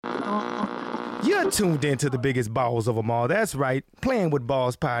You're tuned in to the biggest balls of them all. That's right. Playing with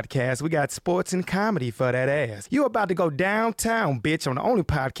Balls podcast. We got sports and comedy for that ass. You're about to go downtown, bitch, on the only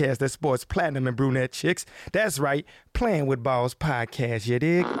podcast that sports platinum and brunette chicks. That's right. Playing with Balls podcast, you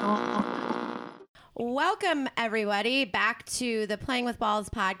dig? Welcome, everybody, back to the Playing with Balls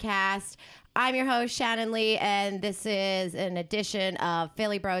podcast. I'm your host, Shannon Lee, and this is an edition of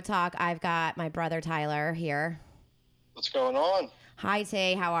Philly Bro Talk. I've got my brother, Tyler, here. What's going on? Hi,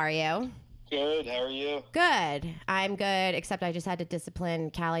 Tay. How are you? Good. How are you? Good. I'm good, except I just had to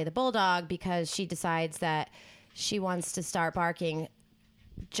discipline Callie the bulldog because she decides that she wants to start barking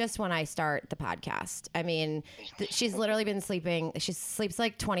just when I start the podcast. I mean, she's literally been sleeping. She sleeps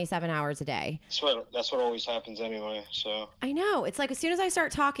like 27 hours a day. That's what always happens anyway. So I know. It's like as soon as I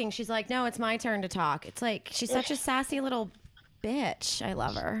start talking, she's like, no, it's my turn to talk. It's like she's such a sassy little bitch. I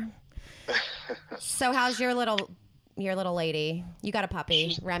love her. So how's your little lady? You got a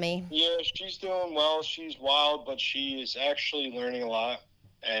puppy, Remy? Yeah, she's doing well. She's wild, but she is actually learning a lot.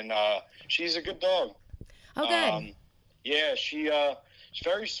 And she's a good dog. Oh, good. Yeah, she's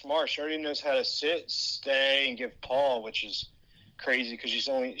very smart. She already knows how to sit, stay, and give paw, which is crazy because she's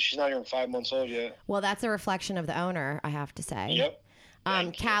not even 5 months old yet. Well, that's a reflection of the owner, I have to say.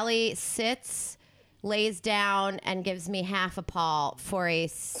 Yep. Callie sits, lays down, and gives me half a paw for a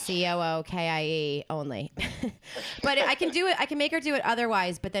COOKIE only. But I can do it. I can make her do it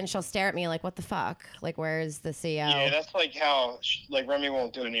otherwise, but then she'll stare at me like, what the fuck? Like, where's the CO? Yeah, that's like how, Remy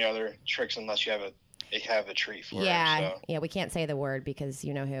won't do any other tricks unless you have a treat for her. Yeah, we can't say the word because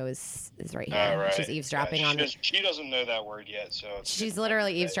you know who is right here. Right. She's eavesdropping on it. She doesn't know that word yet, so she's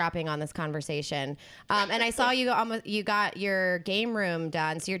literally eavesdropping on this conversation. And I saw you got your game room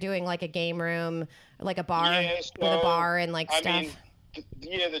done, so you're doing like a game room, like a bar with a bar and like stuff.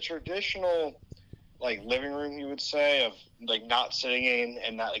 The traditional like living room, you would say, of like not sitting in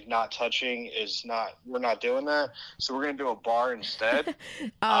and not touching we're not doing that. So we're gonna do a bar instead.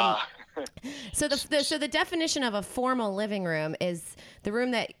 So the definition of a formal living room is the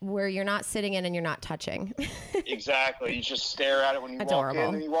room where you're not sitting in and you're not touching. Exactly. You just stare at it when you walk in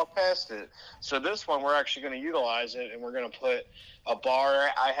and you walk past it. So this one, we're actually going to utilize it, and we're going to put a bar.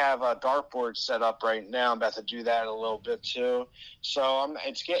 I have a dartboard set up right now. I'm about to do that in a little bit too. So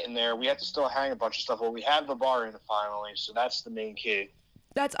it's getting there. We have to still hang a bunch of stuff, but we have the bar in finally. So that's the main key.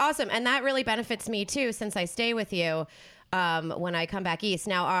 That's awesome. And that really benefits me too, since I stay with you when I come back east.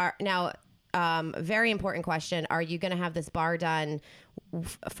 Now, very important question. Are you going to have this bar done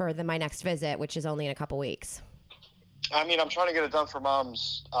for my next visit, which is only in a couple weeks? I mean, I'm trying to get it done for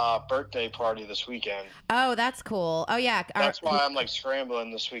Mom's birthday party this weekend. Oh, that's cool. Oh, yeah. That's why I'm like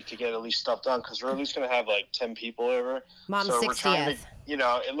scrambling this week to get at least stuff done, because we're at least going to have like 10 people over. Mom's so 60th. We're trying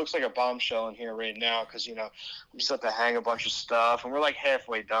to, it looks like a bombshell in here right now because, we still have to hang a bunch of stuff, and we're like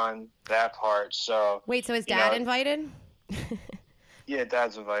halfway done that part. So wait, so is Dad invited? Yeah,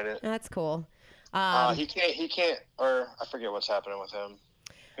 Dad's invited. That's cool. He can't, or I forget what's happening with him.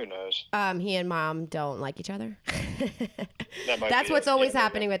 Who knows? He and Mom don't like each other. That's what's always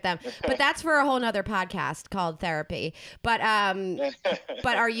happening with them. But that's for a whole nother podcast called Therapy. But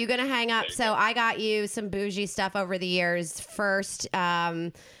but are you going to hang up? So I got you some bougie stuff over the years. First,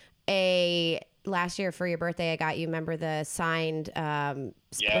 last year for your birthday, I got you, remember the signed signed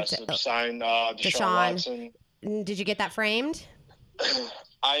Deshaun Watson. Did you get that framed?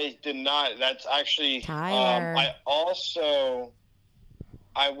 I did not. That's actually Tyler.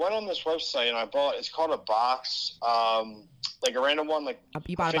 I went on this website and I bought. It's called a box, like a random one, like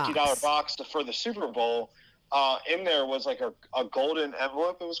you bought a $50 box for the Super Bowl. In there was like a golden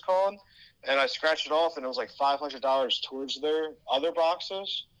envelope. It was called, and I scratched it off, and it was like $500 towards their other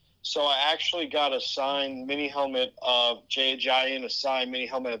boxes. So I actually got a signed mini helmet of Jay Ajayi and a signed mini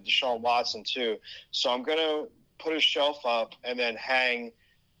helmet of Deshaun Watson too. So I'm gonna put a shelf up and then hang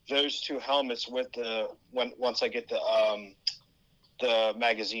those two helmets with once I get the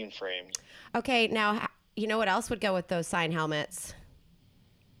magazine framed. Okay, now you know what else would go with those signed helmets?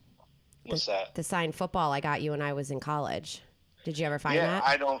 What's that? The signed football I got you when I was in college. Did you ever find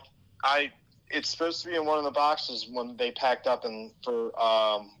that? Yeah, it's supposed to be in one of the boxes when they packed up and for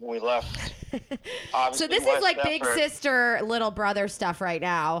when we left. So this is like big sister, little brother stuff right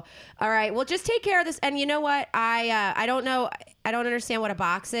now. All right, well, just take care of this. And you know what? I don't know. I don't understand what a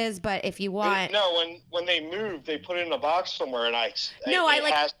box is, but if you want, when they moved, they put it in a box somewhere, and I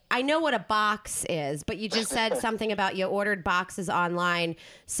know what a box is, but you just said something about you ordered boxes online.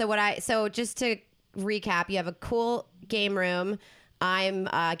 So just to recap, you have a cool game room. I'm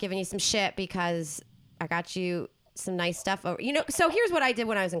giving you some shit because I got you some nice stuff. So here's what I did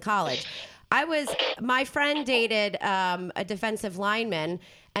when I was in college. My friend dated a defensive lineman,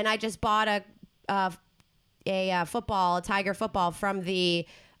 and I just bought a football, a Tiger football from the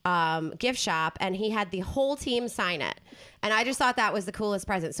gift shop, and he had the whole team sign it. And I just thought that was the coolest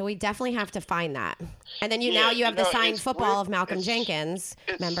present. So we definitely have to find that. And then you have the signed football of Malcolm Jenkins.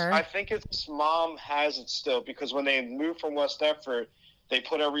 Remember? I think its mom has it still, because when they moved from West Effort, they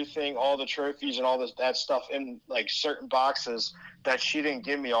put everything, all the trophies and all that stuff in like certain boxes that she didn't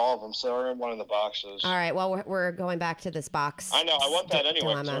give me all of them. So they're in one of the boxes. All right. Well, we're going back to this box. I know. I want that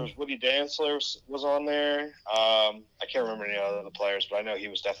anyway. There was Woody Dantzler was on there. I can't remember any other the players, but I know he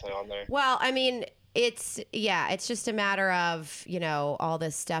was definitely on there. Well, I mean, it's just a matter of, all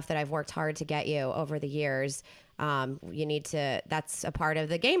this stuff that I've worked hard to get you over the years. That's a part of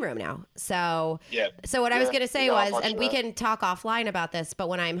the game room now. So, what I was going to say was, and we can talk offline about this, but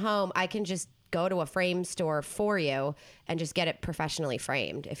when I'm home, I can just go to a frame store for you and just get it professionally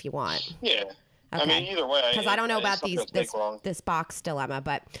framed if you want. Yeah. Okay. I mean, either way. Because I don't know about this box dilemma,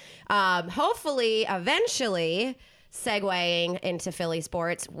 but hopefully, eventually, segueing into Philly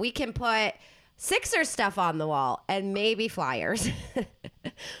sports, we can put Sixers stuff on the wall and maybe Flyers.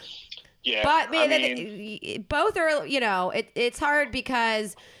 Yeah, but both are, it's hard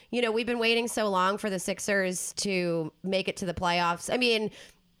because, we've been waiting so long for the Sixers to make it to the playoffs. I mean,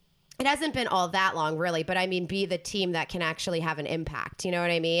 it hasn't been all that long, really, but I mean, be the team that can actually have an impact. You know what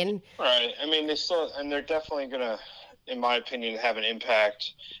I mean? Right. I mean, they're definitely going to, in my opinion, have an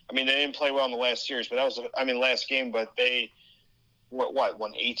impact. I mean, they didn't play well in the last series, but last game, but they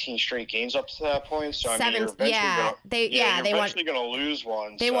won 18 straight games up to that point. So I mean, they eventually going to lose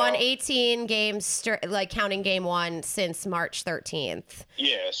one. They won 18 games, counting game one since March 13th.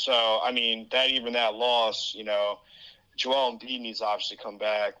 Yeah, so I mean, that loss, Joel Embiid needs to obviously come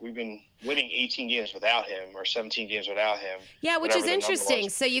back. We've been winning 18 games without him, or 17 games without him. Yeah, which is interesting.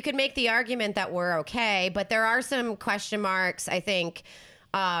 So you could make the argument that we're okay, but there are some question marks, I think.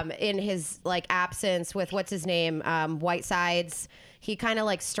 In his absence with what's his name, Whitesides, he kind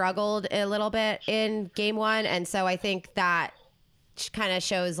of struggled a little bit in game one, and so I think that kind of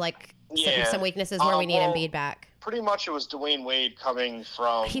shows some weaknesses where we need Embiid back. Pretty much, it was Dwayne Wade coming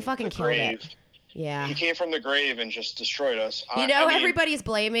from he fucking the killed grave. It. Yeah, he came from the grave and just destroyed us. Everybody's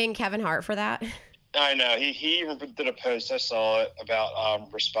blaming Kevin Hart for that. I know. He even did a post. I saw it about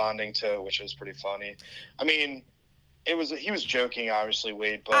responding to it, which was pretty funny. I mean, he was joking, obviously,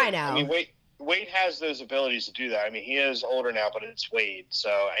 Wade. But I know. I mean, Wade has those abilities to do that. I mean, he is older now, but it's Wade.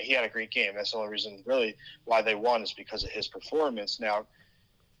 So he had a great game. That's the only reason, really, why they won is because of his performance. Now,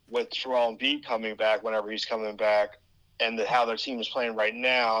 with Joel Embiid coming back, whenever he's coming back, and how their team is playing right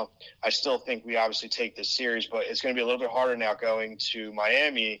now, I still think we obviously take this series, but it's going to be a little bit harder now going to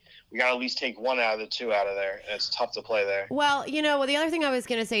Miami. We got to at least take one out of the two out of there, and it's tough to play there. Well, the other thing I was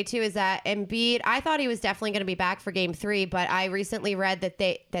going to say, too, is that Embiid, I thought he was definitely going to be back for Game 3, but I recently read that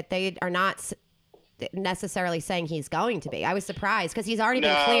they are not necessarily saying he's going to be. I was surprised because he's already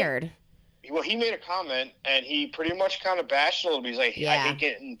been cleared. Well, he made a comment, and he pretty much kind of bashed a little bit. He's like, I hate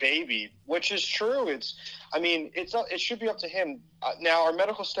getting babied, which is true. It should be up to him. Now, our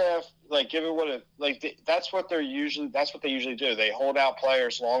medical staff, give it what it, that's what they usually do. They hold out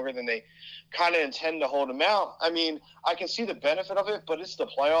players longer than they kind of intend to hold them out. I mean, I can see the benefit of it, but it's the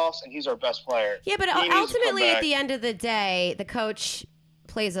playoffs, and he's our best player. Yeah, but ultimately, at the end of the day, the coach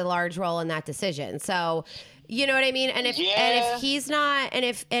plays a large role in that decision. So, you know what I mean? And if he's not, and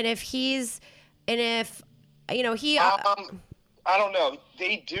if he. I don't know.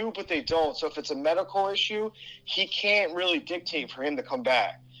 They do, but they don't. So if it's a medical issue, he can't really dictate for him to come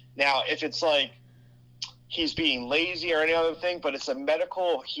back. Now, if it's he's being lazy or any other thing, but it's a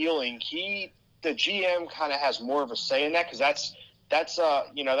medical healing, the GM kind of has more of a say in that, because that's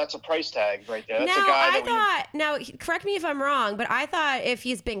a price tag right there. That's now, correct me if I'm wrong, but I thought if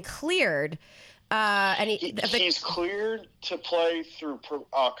he's been cleared, and he's cleared to play through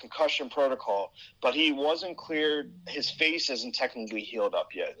concussion protocol, but he wasn't cleared. His face isn't technically healed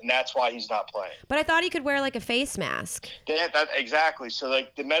up yet, and that's why he's not playing. But I thought he could wear a face mask. Exactly. So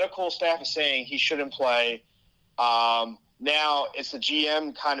the medical staff is saying he shouldn't play. Now it's the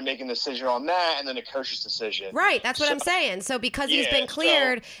GM kind of making the decision on that, and then the coach's decision. Right, that's what I'm saying. So because he's been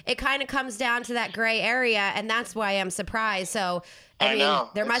cleared, it kind of comes down to that gray area, and that's why I'm surprised. So I mean,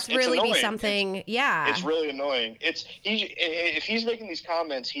 there must really be something. It's really annoying. If he's making these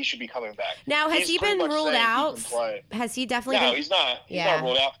comments, he should be coming back. Now, has he been ruled out? Has he definitely? No, he's not. He's not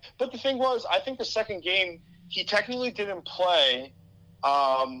ruled out. But the thing was, I think the second game he technically didn't play.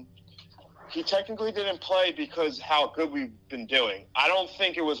 He technically didn't play because how good we've been doing. I don't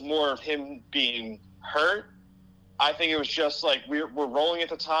think it was more of him being hurt. I think it was just like we're rolling at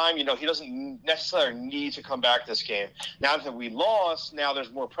the time. You know, he doesn't necessarily need to come back this game. Now that we lost, now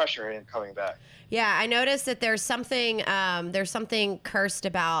there's more pressure in him coming back. Yeah, I noticed that there's something cursed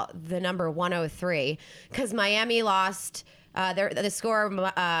about the number 103 because Miami lost. The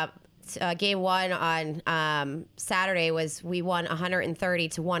score game one on Saturday was we won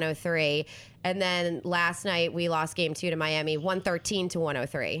 130-103, and then last night we lost game two to Miami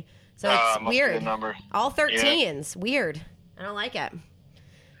 113-103. So it's weird. All 13s. Yeah. Weird. I don't like it.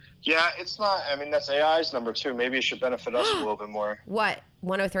 Yeah, it's not. I mean, that's AI's number 2. Maybe it should benefit us a little bit more. What?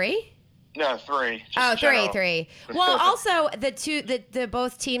 103? No, 3. Oh, 3. Well, also the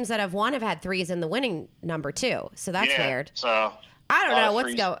both teams that have won have had 3s in the winning number too. So that's weird. So I don't know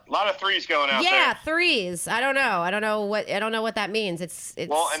what's going. A lot of 3s going out there. Yeah, 3s. I don't know what that means. It's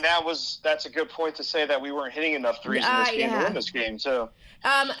well, and that's a good point to say that we weren't hitting enough 3s in this game to win this game too.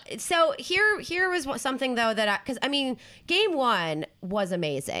 So here was something though that because I mean, game one was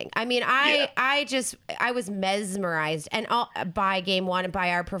amazing. I mean, I was mesmerized by game one and by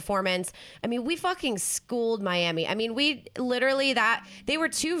our performance. I mean, we fucking schooled Miami. I mean, we literally they were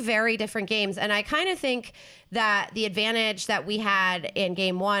 2 very different games, and I kind of think that the advantage that we had in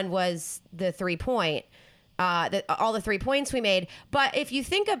game one was the 3-point. All the 3 points we made. But if you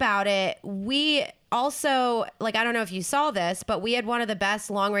think about it, we also, like, I don't know if you saw this, but we had one of the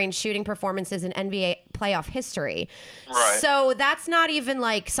best long-range shooting performances in NBA playoff history. Right. So that's not even,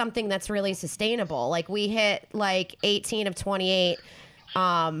 like, something that's really sustainable. Like, we hit, like, 18 of 28.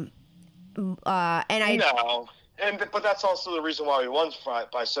 And I... No. But that's also the reason why we won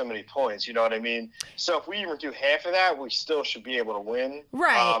by so many points. You know what I mean? So if we even do half of that, we still should be able to win.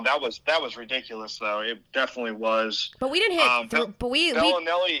 Right. That was ridiculous, though. It definitely was. But we didn't hit.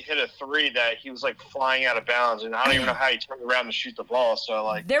 Bellinelli hit a 3 that he was like flying out of bounds, and I don't even know how he turned around to shoot the ball. So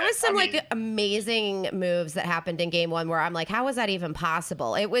like, there was some like amazing moves that happened in game one where I'm like, how was that even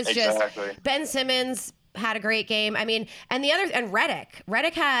possible? It was just Ben Simmons had a great game. I mean, and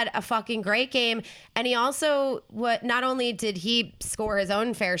Redick had a fucking great game. And he also, not only did he score his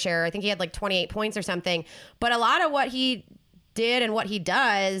own fair share, I think he had like 28 points or something, but a lot of what he did and what he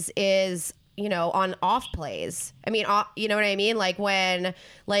does is, you know, on off plays. I mean, you know what I mean? Like when,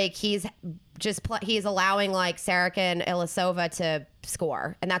 like he's allowing like Saric and Ilyasova to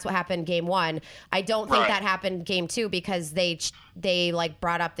score. And that's what happened game one. I don't think that happened game two because they like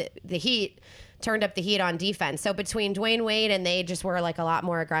brought up the heat, turned up the heat on defense. So between Dwayne Wade and they just were like a lot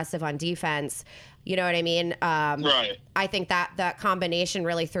more aggressive on defense. You know what I mean? Right. I think that combination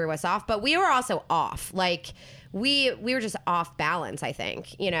really threw us off, but we were also off. Like we were just off balance. I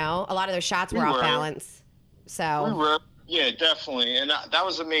think, you know, a lot of those shots were off balance. So we were, yeah, definitely. And that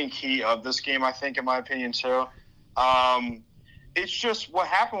was the main key of this game, I think, in my opinion too. It's just what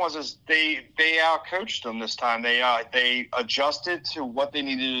happened was they outcoached them this time. They adjusted to what they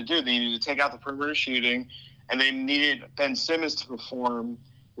needed to do. They needed to take out the perimeter shooting, and they needed Ben Simmons to perform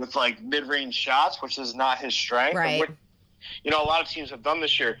with like mid-range shots, which is not his strength. Right. And you know, a lot of teams have done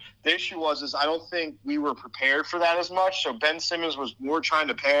this year. The issue was I don't think we were prepared for that as much. So Ben Simmons was more trying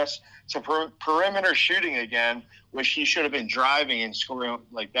to pass to perimeter shooting again, which he should have been driving and scoring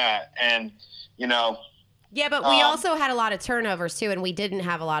like that. And you know. Yeah, but we also had a lot of turnovers too, and we didn't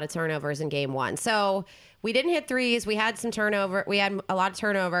have a lot of turnovers in game one. So we didn't hit threes. We had some turnover. We had a lot of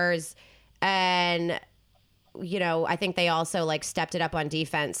turnovers, and you know, I think they also like stepped it up on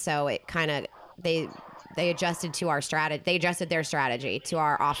defense. So it kind of they adjusted to our strategy. They adjusted their strategy to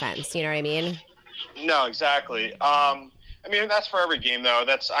our offense. You know what I mean? No, exactly. I mean, that's for every game though.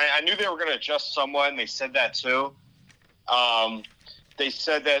 I knew they were going to adjust somewhat, and they said that too. They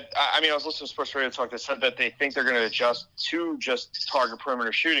said that, I mean, I was listening to Sports Radio Talk. They said that they think they're going to adjust to just target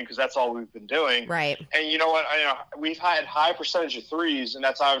perimeter shooting because that's all we've been doing. Right. And you know what? We've had high percentage of threes, and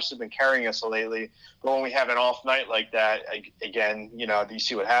that's obviously been carrying us lately. But when we have an off night like that, again, you know, you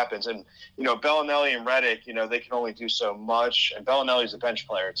see what happens. And, you know, Bellinelli and Redick, you know, they can only do so much. And Bellinelli's a bench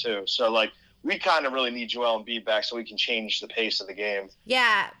player, too. So, like, we kind of really need Joel Embiid back so we can change the pace of the game.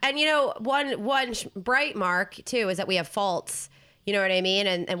 Yeah. And, you know, one bright mark, too, is that we have Fultz. You know what I mean?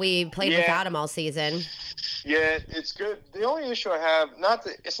 And we played without him all season. Yeah, it's good. The only issue I have,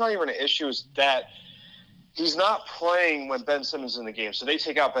 it's not even an issue, is that he's not playing when Ben Simmons is in the game. So they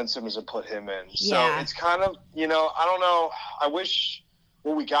take out Ben Simmons and put him in. So it's kind of, you know, I don't know. I wish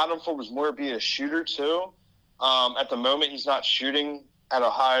what we got him for was more be a shooter too. At the moment, he's not shooting at a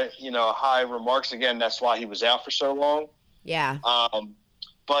high remarks. Again, that's why he was out for so long. Yeah.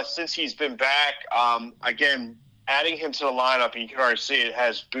 But since he's been back, again, adding him to the lineup, and you can already see it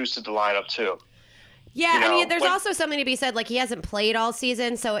has boosted the lineup too. Yeah, You know, I mean, there's also something to be said. Like, he hasn't played all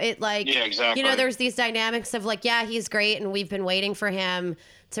season, so it Yeah, exactly. You know, there's these dynamics of like, yeah, he's great, and we've been waiting for him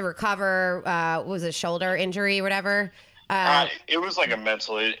to recover. What was it, shoulder injury or whatever? It was like a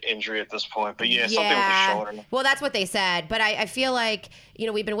mental injury at this point, but something with the shoulder. Well, that's what they said. But I feel like, you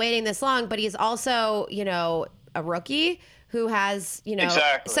know, we've been waiting this long, but he's also, you know, a rookie who has, you know,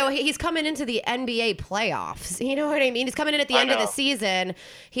 Exactly. so he's coming into the NBA playoffs. You know what I mean? He's coming in at the end of the season.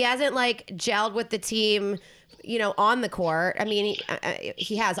 He hasn't like gelled with the team, you know, on the court. I mean,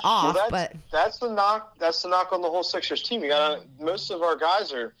 he has off, but that's the knock. That's the knock on the whole Sixers team. Most of our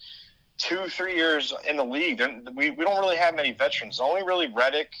guys are 2-3 years in the league. We don't really have many veterans. Only really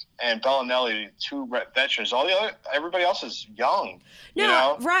Redick and Bellinelli, two veterans. Everybody else is young. No, you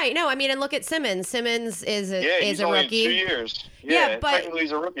know? right? No, I mean, and look at Simmons. Simmons is a only rookie. 2 years. Yeah, but technically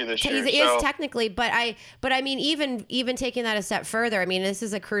he's a rookie this year. He is technically, but I mean, even taking that a step further, I mean, this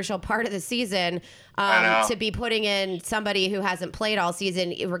is a crucial part of the season to be putting in somebody who hasn't played all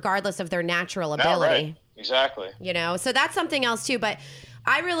season, regardless of their natural ability. Right. Exactly. You know, so that's something else too. But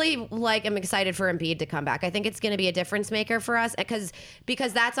I really am excited for Embiid to come back. I think it's going to be a difference maker for us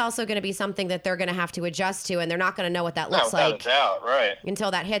because that's also going to be something that they're going to have to adjust to, and they're not going to know what that looks like without a doubt, right?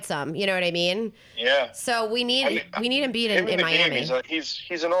 Until that hits them. You know what I mean? Yeah. So we need Embiid in Miami.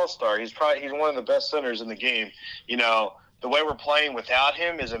 He's an all-star. He's one of the best centers in the game. You know, the way we're playing without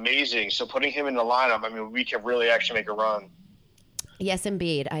him is amazing. So putting him in the lineup, I mean, we can really actually make a run. Yes,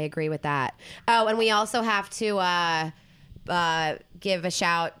 Embiid. I agree with that. Oh, and we also have to give a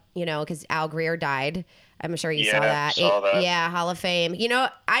shout, you know, because Al Greer died. I'm sure you saw that. Yeah, Hall of Fame. You know,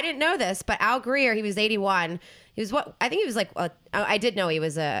 I didn't know this, but Al Greer, he was 81. He was I think he was like, I did know he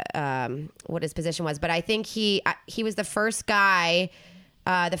was what his position was, but I think he was the first guy,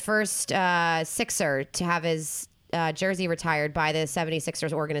 the first Sixer to have his jersey retired by the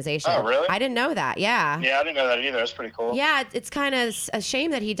 76ers organization. Oh, really? I didn't know that. Yeah. Yeah, I didn't know that either. That's pretty cool. Yeah, it's kind of a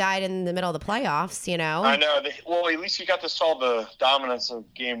shame that he died in the middle of the playoffs, you know? I know. Well, at least you got to saw the dominance of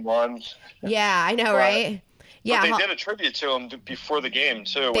Game 1. Yeah, I know, right? Yeah, but they did a tribute to him before the game,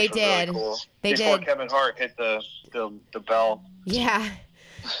 too, which was really cool. Before Kevin Hart hit the bell. Yeah.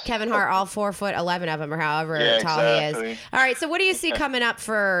 Kevin Hart, all 4'11" of him, or however tall exactly. he is. All right, so what do you see coming up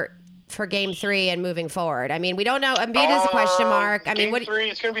for Game 3 and moving forward? I mean, we don't know. Embiid is a question mark. I mean, Game 3,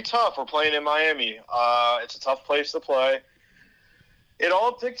 it's going to be tough. We're playing in Miami. It's a tough place to play. It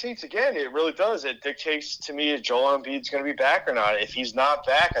all dictates, again, it really does. It dictates to me if Joel Embiid's going to be back or not. If he's not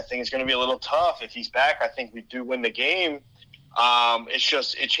back, I think it's going to be a little tough. If he's back, I think we do win the game.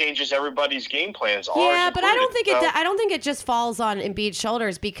 It changes everybody's game plans. Yeah, but I don't think it just falls on Embiid's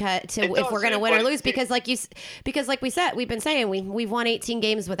shoulders if we're going to win or lose because like we said, we've been saying we've won 18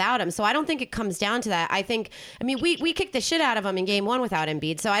 games without him. So I don't think it comes down to that. I mean we kicked the shit out of him in Game 1 without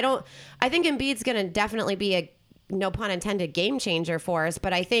Embiid. So I think Embiid's going to definitely be a, no pun intended, game changer for us,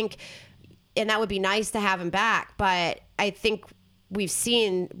 but I think, and that would be nice to have him back, but I think we've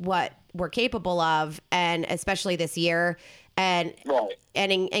seen what we're capable of, and especially this year. And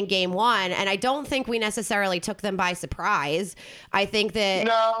in Game 1, and I don't think we necessarily took them by surprise. I think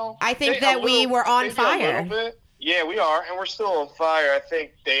that we were on fire. Yeah, we are, and we're still on fire. I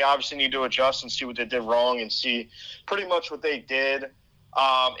think they obviously need to adjust and see what they did wrong and see pretty much what they did.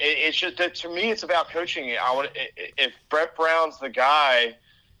 It's just that, to me, it's about coaching. If Brett Brown's the guy,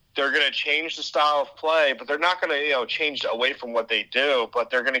 they're going to change the style of play, but they're not going to change away from what they do. But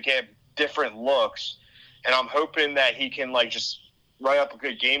they're going to get different looks. And I'm hoping that he can just write up a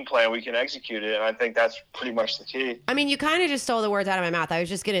good game plan. We can execute it. And I think that's pretty much the key. I mean, you kind of just stole the words out of my mouth. I was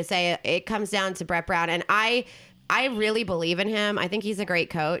just going to say it comes down to Brett Brown. And I really believe in him. I think he's a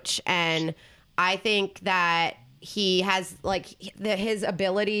great coach. And I think that he has his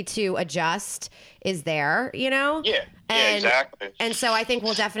ability to adjust is there, Yeah, exactly. And so I think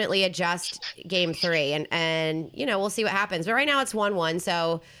we'll definitely adjust Game 3 and we'll see what happens. But right now it's 1-1.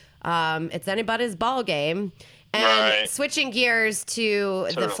 So it's anybody's ball game. And switching gears to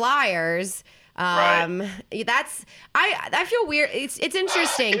the Flyers, that's I feel weird. It's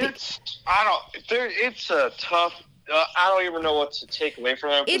interesting. It's a tough. I don't even know what to take away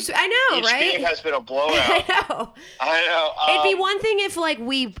from it. I know, each right? game has been a blowout. I know. It'd be one thing if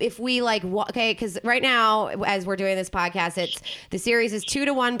we okay, because right now as we're doing this podcast, the series is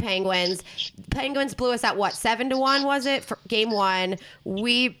 2-1 Penguins. Penguins blew us out 7-1 was it for Game 1?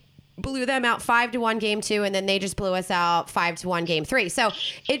 We blew them out 5-1 Game 2, and then they just blew us out 5-1 Game 3. So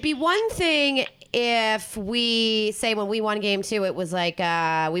it'd be one thing if we say when we won Game 2, it was like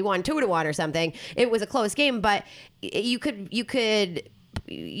we won 2-1 or something. It was a close game, but you could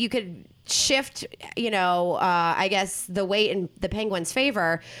shift, I guess the weight in the Penguins'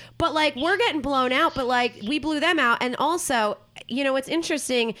 favor. But like we're getting blown out, but like we blew them out. And also, what's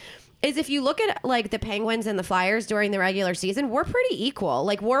interesting is if you look at like the Penguins and the Flyers during the regular season, we're pretty equal.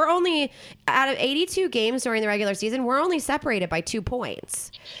 Like we're only out of 82 games during the regular season, we're only separated by 2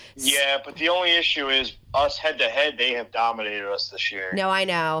 points. Yeah, but the only issue is us head to head, they have dominated us this year. No, I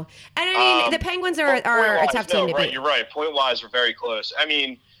know. And I mean, the Penguins are a tough team to beat. You're right. Point wise, we're very close. I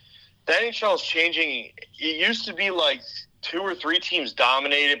mean, the NHL is changing. It used to be like 2 or 3 teams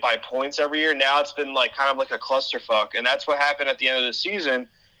dominated by points every year. Now it's been like kind of like a clusterfuck, and that's what happened at the end of the season.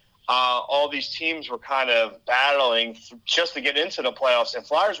 All these teams were kind of battling just to get into the playoffs, and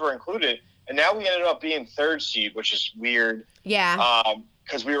Flyers were included. And now we ended up being 3rd seed, which is weird. Yeah.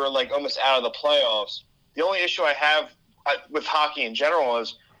 Because we were like almost out of the playoffs. The only issue I have with hockey in general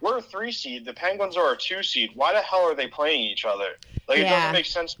is we're a 3 seed. The Penguins are a 2 seed. Why the hell are they playing each other? Like, It doesn't make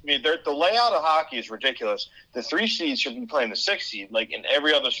sense to me. The layout of hockey is ridiculous. The 3 seeds should be playing the 6 seed, like in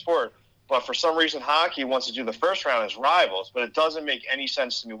every other sport. But for some reason, hockey wants to do the first round as rivals, but it doesn't make any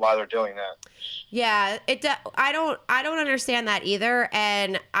sense to me why they're doing that. Yeah, I don't understand that either,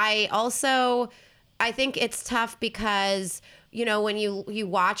 and I think it's tough because when you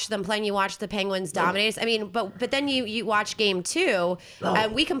watch them play and you watch the Penguins dominate. I mean, but then you watch game 2,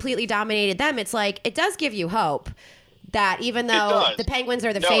 and we completely dominated them. It's like it does give you hope that even though the Penguins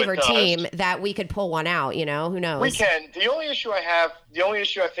are the favored team, that we could pull one out. Who knows? We can. The only issue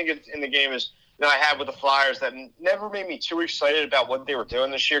I think in the game is that I have with the Flyers that never made me too excited about what they were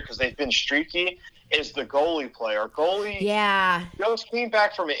doing this year because they've been streaky. Is the goalie play? Our goalie, just came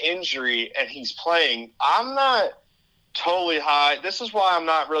back from an injury and he's playing. I'm not totally high. This is why I'm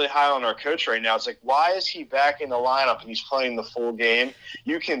not really high on our coach right now. It's like, why is he back in the lineup and he's playing the full game?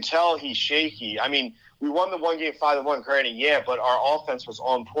 You can tell he's shaky. I mean, we won the one game 5-1, granted, but our offense was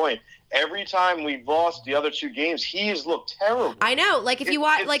on point. Every time we've lost the other 2 games, he has looked terrible. I know. Like, if you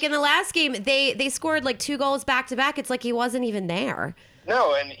watch, like in the last game, they scored like 2 goals back to back. It's like he wasn't even there.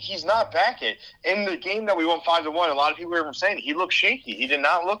 No, and he's not back yet. In the game that we won 5-1, a lot of people were saying he looked shaky. He did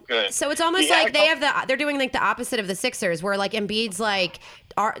not look good. So it's almost like they're doing like the opposite of the Sixers, where like Embiid's like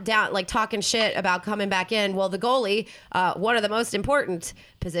are down, like talking shit about coming back in. Well, the goalie, one of the most important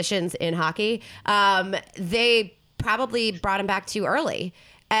positions in hockey, they probably brought him back too early.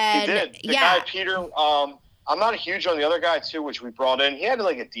 And he did. The guy, Peter, I'm not huge on the other guy too, which we brought in. He had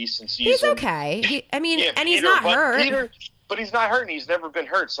like a decent season. He's okay. And Peter, he's not hurt. But he's not hurt, and he's never been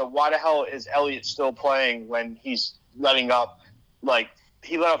hurt. So why the hell is Elliott still playing when he's letting up, like,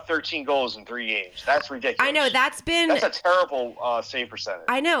 he let up 13 goals in 3 games? That's ridiculous. I know, that's a terrible save percentage.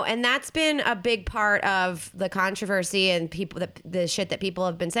 I know, and that's been a big part of the controversy and the shit that people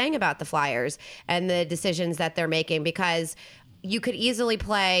have been saying about the Flyers and the decisions that they're making, because you could easily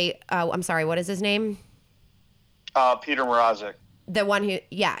play, I'm sorry, what is his name? Peter Mrazek. The one who,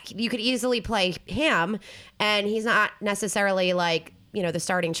 you could easily play him, and he's not necessarily like, the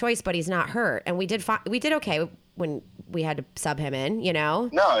starting choice, but he's not hurt. And we did okay when we had to sub him in, No,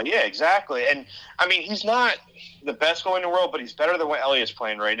 yeah, exactly. And I mean, he's not the best goalie in the world, but he's better than what Elliott's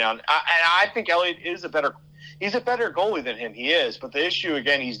playing right now. And I think Elliott is he's a better goalie than him. He is. But the issue,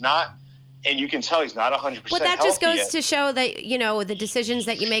 again, he's not. And you can tell he's not 100% But that just goes to show that, the decisions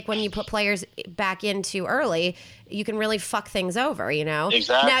that you make when you put players back in too early, you can really fuck things over,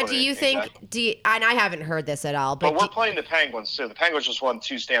 Exactly. Now, do you think, and I haven't heard this at all, but we're playing the Penguins, too. The Penguins just won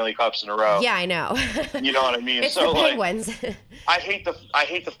 2 Stanley Cups in a row. Yeah, I know. You know what I mean? It's the Penguins. I hate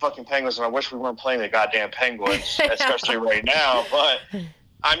the fucking Penguins, and I wish we weren't playing the goddamn Penguins, especially right now. But,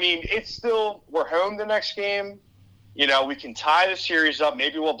 I mean, it's still, we're home the next game. We can tie the series up.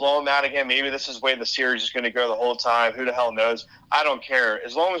 Maybe we'll blow them out again. Maybe this is the way the series is going to go the whole time. Who the hell knows? I don't care.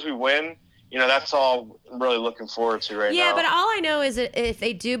 As long as we win, that's all I'm really looking forward to right now. Yeah, but all I know is that if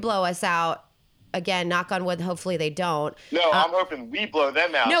they do blow us out, again, knock on wood, hopefully they don't. No, I'm hoping we blow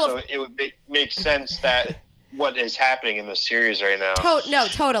them out, so it would make sense that what is happening in the series right now. No,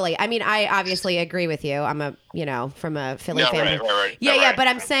 totally. I mean, I obviously agree with you. I'm from a Philly fan. Right. Yeah, but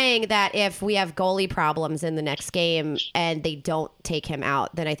I'm saying that if we have goalie problems in the next game and they don't take him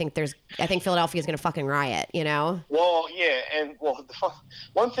out, then I think Philadelphia is going to fucking riot, Well, yeah, and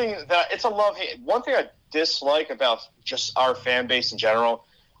one thing that it's a love-hate. One thing I dislike about just our fan base in general,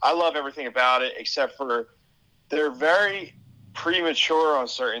 I love everything about it except for they're very premature on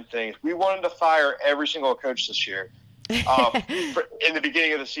certain things. We wanted to fire every single coach this year in the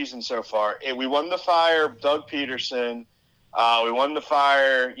beginning of the season so far. And we wanted to fire Doug Peterson. We wanted to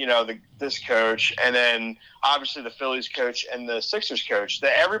fire, this coach, and then obviously the Phillies coach and the Sixers coach.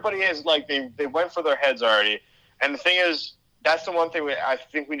 That everybody is like they went for their heads already. And the thing is, that's the one thing I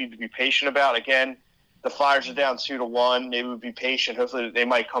think we need to be patient about. Again, the Flyers are down 2-1. Maybe we'll be patient. Hopefully they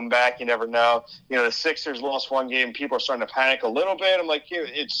might come back. You never know. The Sixers lost one game. People are starting to panic a little bit. I'm like,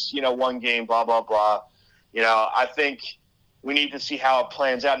 it's, one game, blah, blah, blah. I think we need to see how it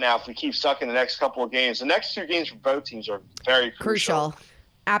plans out now. If we keep sucking the next couple of games, the next 2 games for both teams are very crucial.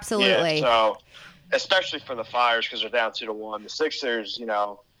 Absolutely. Yeah, so especially for the Flyers because they're down 2-1. The Sixers,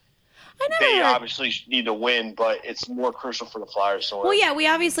 they obviously need to win, but it's more crucial for the Flyers to win. Well, yeah, we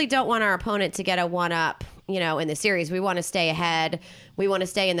obviously don't want our opponent to get a one-up, in the series. We want to stay ahead. We want to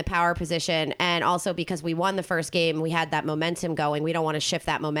stay in the power position. And also because we won the first game, we had that momentum going. We don't want to shift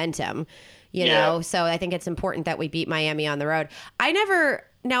that momentum, you know? So I think it's important that we beat Miami on the road. I've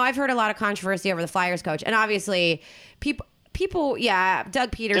heard a lot of controversy over the Flyers coach. And obviously, people,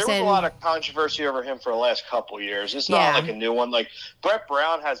 Doug Peterson. There was a lot of controversy over him for the last couple of years. It's not like a new one. Like Brett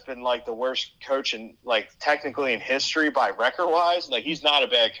Brown has been like the worst coach in technically in history by record wise. Like he's not a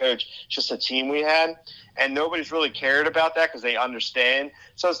bad coach, it's just a team we had, and nobody's really cared about that because they understand.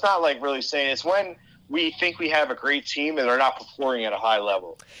 So it's not like really saying it's when we think we have a great team and they're not performing at a high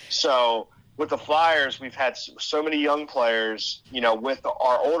level. So with the Flyers, we've had so many young players, with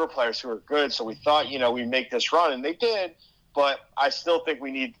our older players who are good. So we thought, we'd make this run, and they did. But I still think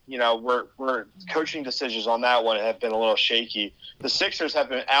we need, we're coaching decisions on that one have been a little shaky. The Sixers have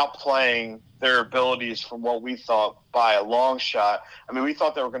been outplaying their abilities from what we thought by a long shot. I mean, we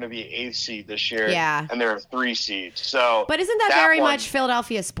thought they were going to be an 8th seed this year, and they're a 3 seed. So, but isn't that very much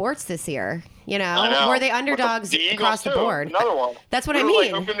Philadelphia sports this year? I know. Were they underdogs across the board? Another one. That's what I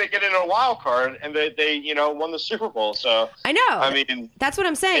mean. Hoping they get in a wild card, and they won the Super Bowl. So I know. I mean, that's what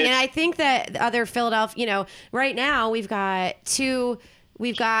I'm saying, and I think that other Philadelphia, right now we've got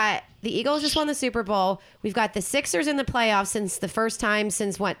the Eagles just won the Super Bowl. We've got the Sixers in the playoffs since the first time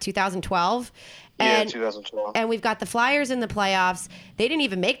since 2012. And, 2012. And we've got the Flyers in the playoffs. They didn't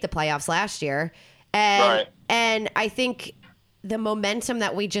even make the playoffs last year. And I think the momentum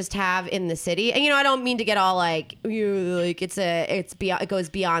that we just have in the city, and I don't mean to get all it goes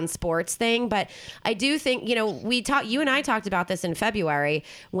beyond sports thing, but I do think you and I talked about this in February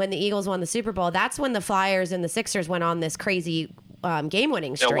when the Eagles won the Super Bowl. That's when the Flyers and the Sixers went on this crazy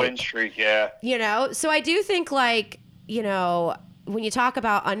game-winning streak. Win streak, yeah. So I do think when you talk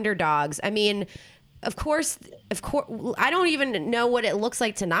about underdogs, I mean, of course, I don't even know what it looks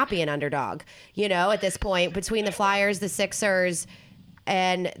like to not be an underdog, at this point between the Flyers, the Sixers,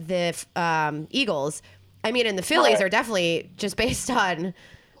 and the Eagles. I mean, and the Phillies are definitely just based on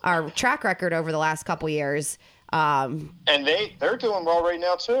our track record over the last couple years. And they're doing well right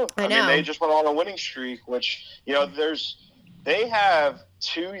now too. I know. mean, they just went on a winning streak, which, they have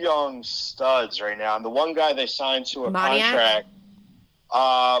 2 young studs right now. And the one guy they signed to a contract.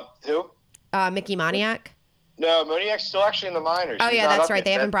 Who? Mickey Moniak? No, Moniak's still actually in the minors. Oh, yeah, that's right.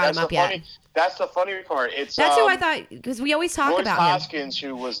 They haven't brought him up yet. That's the funny part. That's who I thought, because we always talk about him. Royce Hoskins,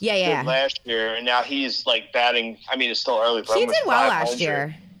 who was good last year, and now he's batting. I mean, it's still early, but he did well last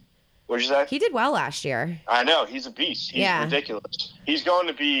year. What'd you say? He did well last year. I know. He's a beast. He's ridiculous. He's going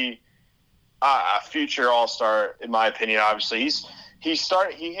to be a future all-star, in my opinion, obviously. He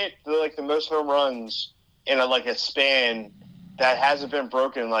hit the most home runs in a span that hasn't been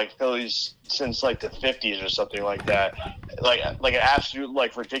broken Phillies since the 50s or something like that. Like an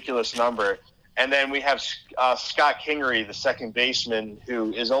absolute ridiculous number. And then we have Scott Kingery, the second baseman,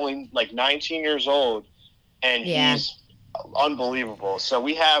 who is only 19 years old, and he's unbelievable. So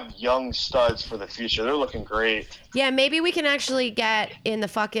we have young studs for the future. They're looking great. Yeah, maybe we can actually get in the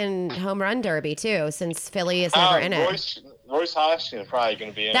fucking home run derby too, since Philly is never in it. Royce Hoskins is probably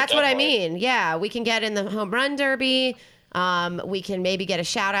going to be in That's it. What I mean. Yeah, we can get in the home run derby. We can maybe get a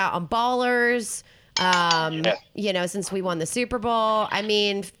shout out on Ballers. Since we won the Super Bowl. I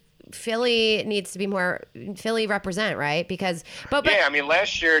mean, Philly needs to be more Philly represent, right? Because I mean,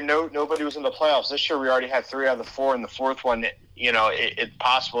 last year nobody was in the playoffs. This year we already had 3 out of the 4, and the 4th one, it's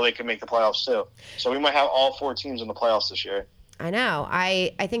possible they could make the playoffs too. So we might have all 4 teams in the playoffs this year. I know.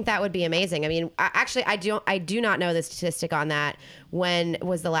 I think that would be amazing. I mean, I do not know the statistic on that. When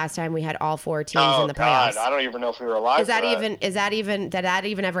was the last time we had all 4 teams in the playoffs? God, I don't even know if we were alive. Did that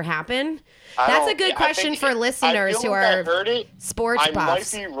even ever happen? That's a good question for listeners who are sports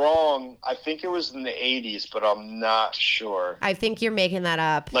buffs. I might be wrong. I think it was in the 80s, but I'm not sure. I think you're making that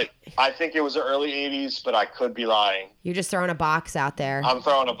up. I think it was the early 80s, but I could be lying. You're just throwing a box out there. I'm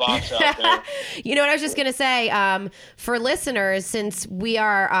throwing a box out there. You know what I was just going to say? For listeners, since we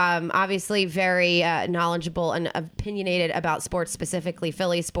are obviously very knowledgeable and opinionated about sports specifically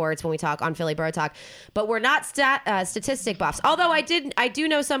Philly sports when we talk on Philly Bro Talk. But we're not statistic buffs. Although I do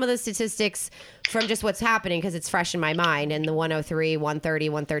know some of the statistics from just what's happening because it's fresh in my mind, and the 103, 130,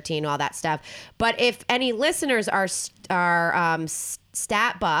 113, all that stuff. But if any listeners are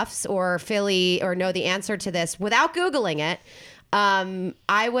stat buffs or Philly or know the answer to this without Googling it,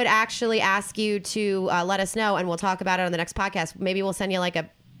 I would actually ask you to let us know, and we'll talk about it on the next podcast. Maybe we'll send you like a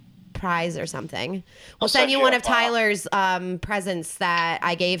prize or something. We'll send you one of Tyler's presents that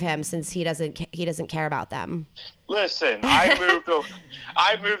I gave him, since he doesn't care about them. Listen, I moved.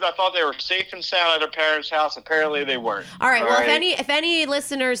 I thought they were safe and sound at their parents' house. Apparently, they weren't. All right. Well, if any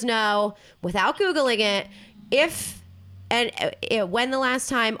listeners know, without Googling it, when the last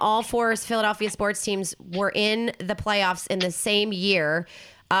time all 4 Philadelphia sports teams were in the playoffs in the same year,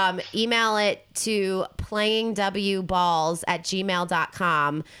 email it to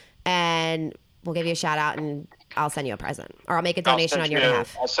playingwballs@gmail.com, and we'll give you a shout out, and I'll send you a present, or I'll make a donation on your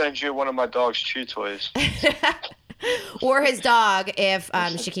behalf. I'll send you one of my dog's chew toys. Or his dog if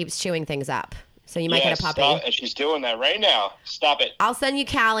she keeps chewing things up. So you might get a puppy. Stop, and she's doing that right now. Stop it. I'll send you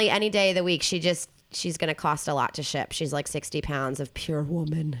Callie any day of the week. She's going to cost a lot to ship. She's like 60 pounds of pure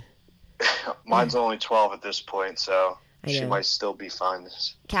woman. Mine's only 12 at this point, so she might still be fine.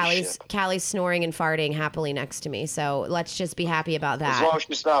 Callie's snoring and farting happily next to me, so let's just be happy about that. As long as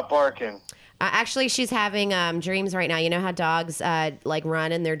she's not barking. Actually, she's having dreams right now. You know how dogs like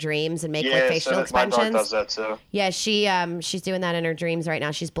run in their dreams and make like facial expressions? My dog does that too. Yeah, she's doing that in her dreams right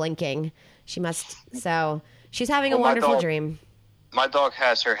now. She's blinking. She must. So she's having a wonderful dream. My dog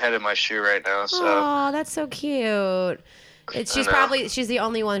has her head in my shoe right now. So. Oh, that's so cute. She's the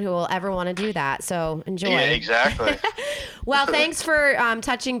only one who will ever want to do that. So enjoy. Yeah, exactly. Well, thanks for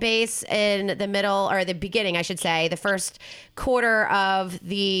touching base in the middle, or the beginning, I should say, the first quarter of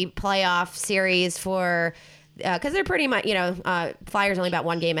the playoff series for, because they're pretty much, Flyers only about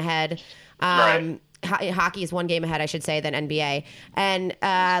 1 game ahead. Right. Hockey is 1 game ahead, I should say, than NBA. And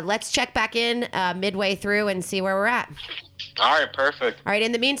let's check back in midway through and see where we're at. All right, perfect. All right,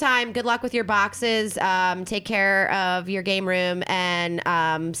 in the meantime, good luck with your boxes. Take care of your game room,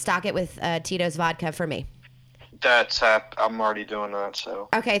 and stock it with Tito's vodka for me. I'm already doing that, so.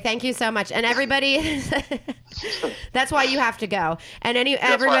 Okay, thank you so much. And everybody, that's why you have to go. And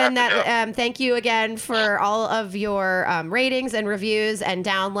everyone thank you again for all of your ratings and reviews and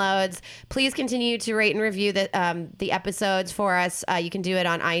downloads. Please continue to rate and review the episodes for us. You can do it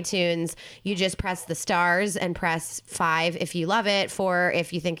on iTunes. You just press the stars and press 5 if you love it, 4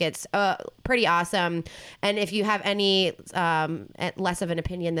 if you think it's pretty awesome. And if you have any less of an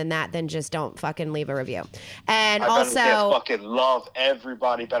opinion than that, then just don't fucking leave a review. And also, fucking love.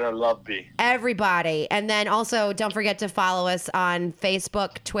 Everybody better love me. Everybody. And then also, don't forget to follow us on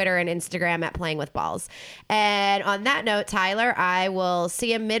Facebook, Twitter, and Instagram at Playing with Balls. And on that note, Tyler, I will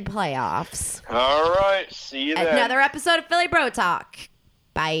see you mid-playoffs. All right. See you then. Another episode of Philly Bro Talk.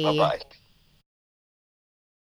 Bye. Bye-bye.